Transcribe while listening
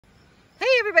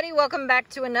everybody, welcome back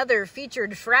to another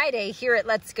featured Friday here at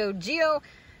Let's Go Geo.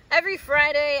 Every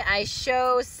Friday I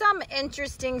show some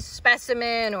interesting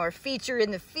specimen or feature in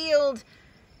the field,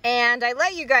 and I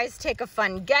let you guys take a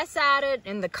fun guess at it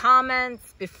in the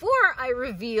comments before I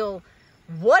reveal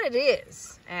what it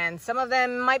is. And some of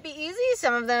them might be easy,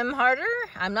 some of them harder,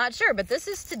 I'm not sure, but this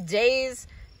is today's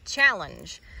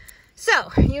challenge.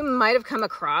 So, you might have come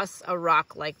across a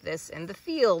rock like this in the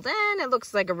field, and it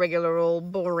looks like a regular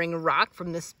old boring rock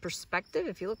from this perspective,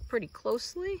 if you look pretty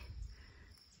closely.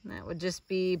 That would just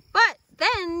be, but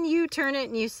then you turn it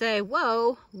and you say,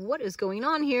 whoa, what is going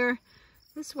on here?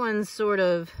 This one's sort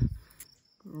of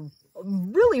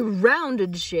really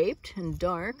rounded shaped and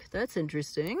dark. That's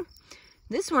interesting.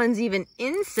 This one's even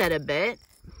inset a bit.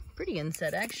 Pretty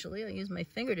inset, actually. I'll use my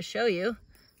finger to show you.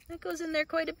 That goes in there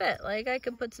quite a bit. Like, I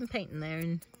could put some paint in there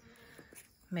and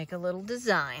make a little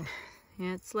design.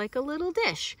 Yeah, it's like a little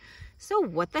dish. So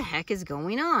what the heck is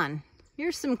going on?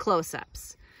 Here's some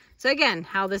close-ups. So again,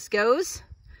 how this goes,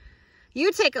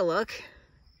 you take a look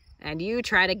and you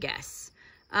try to guess.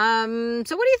 So what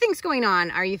do you think's going on?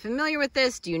 Are you familiar with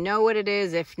this? Do you know what it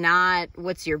is? If not,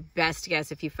 what's your best guess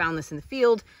if you found this in the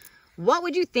field? What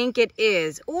would you think it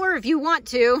is? Or if you want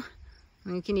to,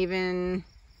 you can even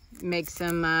make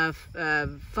some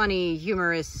funny,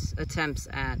 humorous attempts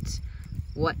at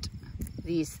what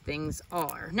these things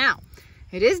are. Now,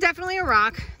 it is definitely a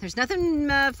rock. There's nothing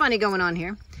funny going on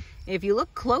here. If you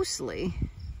look closely,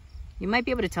 you might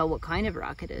be able to tell what kind of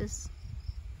rock it is.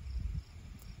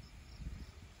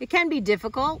 It can be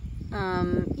difficult.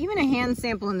 Even a hand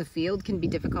sample in the field can be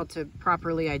difficult to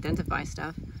properly identify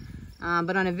stuff.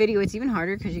 But on a video, it's even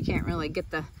harder because you can't really get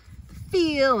the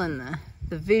feel and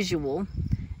the visual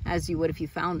as you would if you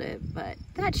found it, but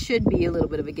that should be a little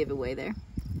bit of a giveaway there.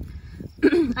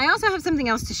 I also have something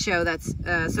else to show that's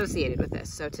associated with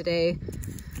this. So today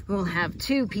we'll have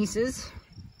two pieces.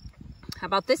 How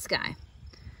about this guy?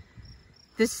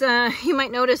 This, you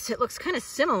might notice it looks kind of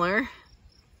similar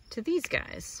to these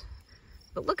guys,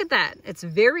 but look at that. It's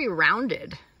very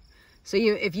rounded. So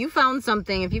if you found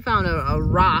something, if you found a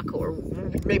rock, or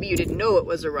maybe you didn't know it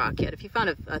was a rock yet, if you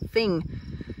found a thing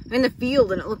in the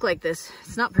field and it looked like this,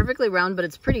 it's not perfectly round, but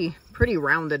it's pretty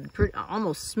rounded,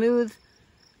 almost smooth,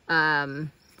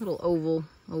 little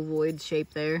ovoid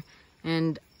shape there.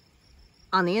 And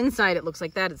on the inside, it looks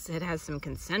like that. It has some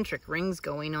concentric rings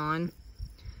going on.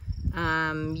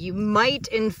 You might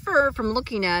infer from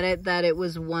looking at it that it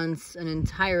was once an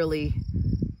entirely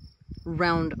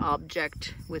round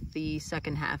object with the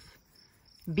second half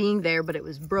being there, but it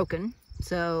was broken.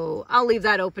 So I'll leave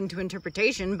that open to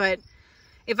interpretation, but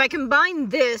if I combine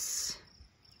this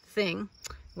thing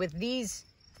with these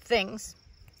things,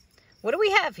 what do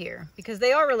we have here? Because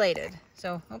they are related.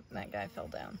 So, oh, that guy fell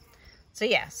down. So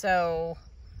yeah, so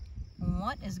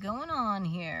what is going on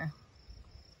here?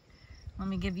 Let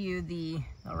me give you the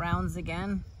rounds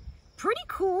again. Pretty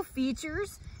cool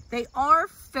features. They are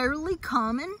fairly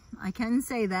common. I can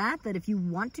say that if you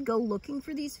want to go looking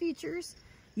for these features,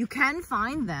 you can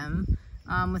find them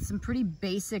with some pretty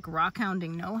basic rock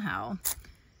hounding know-how.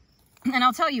 And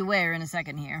I'll tell you where in a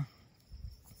second here.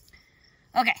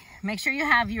 Okay, make sure you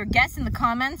have your guess in the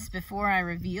comments before I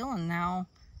reveal, and now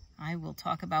I will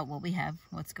talk about what we have,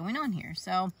 what's going on here.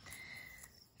 So,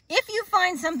 if you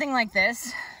find something like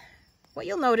this, what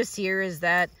you'll notice here is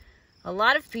that a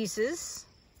lot of pieces,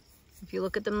 if you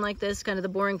look at them like this, kind of the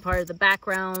boring part, the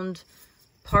background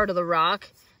part of the rock,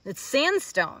 it's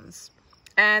sandstones.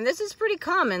 And this is pretty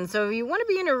common, so you want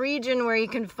to be in a region where you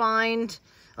can find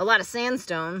a lot of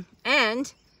sandstone,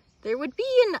 and there would be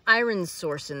an iron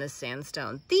source in this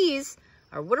sandstone. These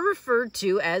are what are referred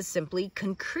to as simply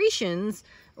concretions,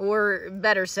 or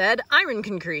better said, iron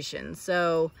concretions.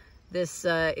 So this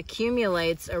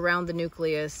accumulates around the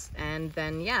nucleus, and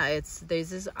then yeah, there's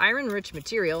this iron-rich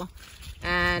material,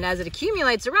 and as it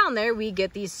accumulates around there, we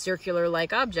get these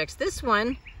circular-like objects. This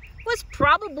one was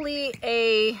probably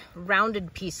a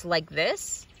rounded piece like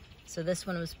this, so this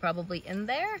one was probably in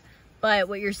there. But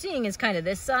what you're seeing is kind of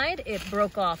this side, it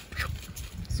broke off.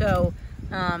 So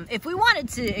if we wanted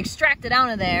to extract it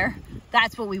out of there,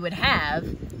 that's what we would have,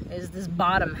 is this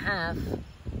bottom half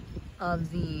of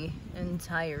the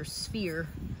entire sphere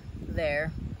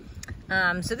there.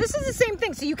 So this is the same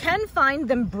thing. So you can find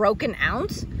them broken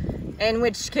out, in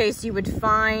which case you would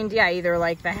find, yeah, either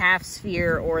like the half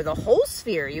sphere or the whole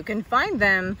sphere. You can find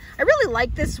them. I really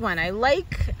like this one. I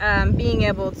like being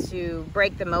able to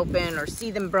break them open or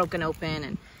see them broken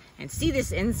open and see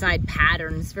this inside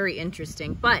pattern. It's very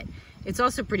interesting, but it's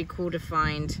also pretty cool to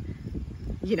find,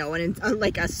 you know,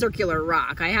 like a circular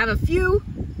rock. I have a few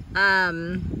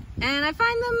and I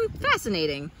find them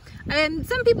fascinating. And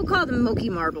some people call them Moki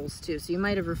marbles too, so you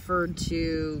might have referred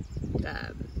to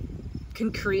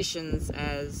concretions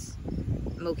as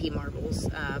Moki marbles.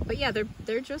 But yeah,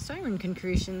 they're just iron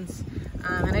concretions.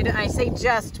 And I say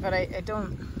just, but I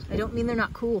don't mean they're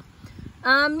not cool.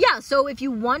 Yeah, so if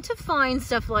you want to find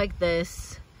stuff like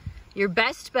this, your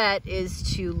best bet is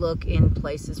to look in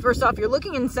places. First off, you're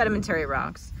looking in sedimentary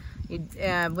rocks.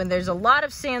 When there's a lot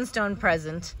of sandstone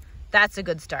present, that's a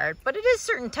good start. But it is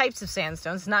certain types of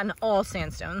sandstones, not in all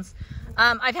sandstones.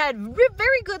 I've had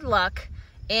very good luck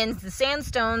in the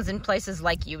sandstones in places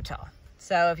like Utah.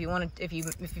 So if you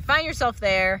find yourself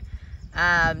there,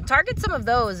 target some of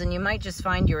those, and you might just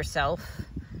find yourself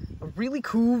a really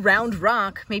cool round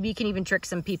rock. Maybe you can even trick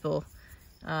some people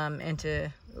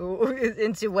into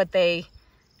what they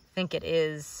think it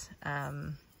is.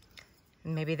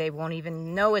 Maybe they won't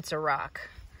even know it's a rock.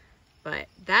 But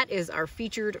that is our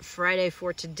featured Friday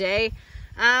for today.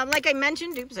 Like I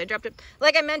mentioned, oops, I dropped it.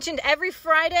 Like I mentioned, every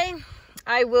Friday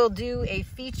I will do a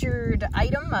featured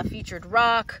item, a featured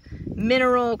rock,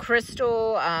 mineral,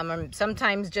 crystal,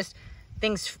 sometimes just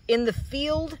things in the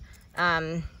field.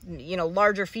 You know,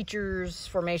 larger features,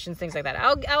 formations, things like that.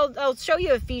 I'll show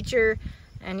you a feature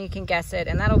and you can guess it,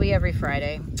 and that'll be every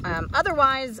Friday.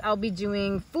 Otherwise, I'll be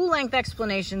doing full-length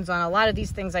explanations on a lot of these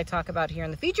things I talk about here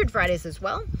in the featured Fridays as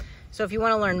well. So if you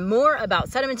want to learn more about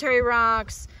sedimentary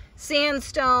rocks,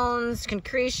 sandstones,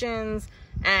 concretions,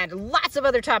 and lots of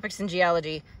other topics in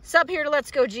geology, sub here to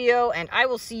Let's Go Geo, and I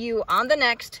will see you on the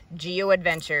next Geo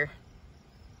Adventure.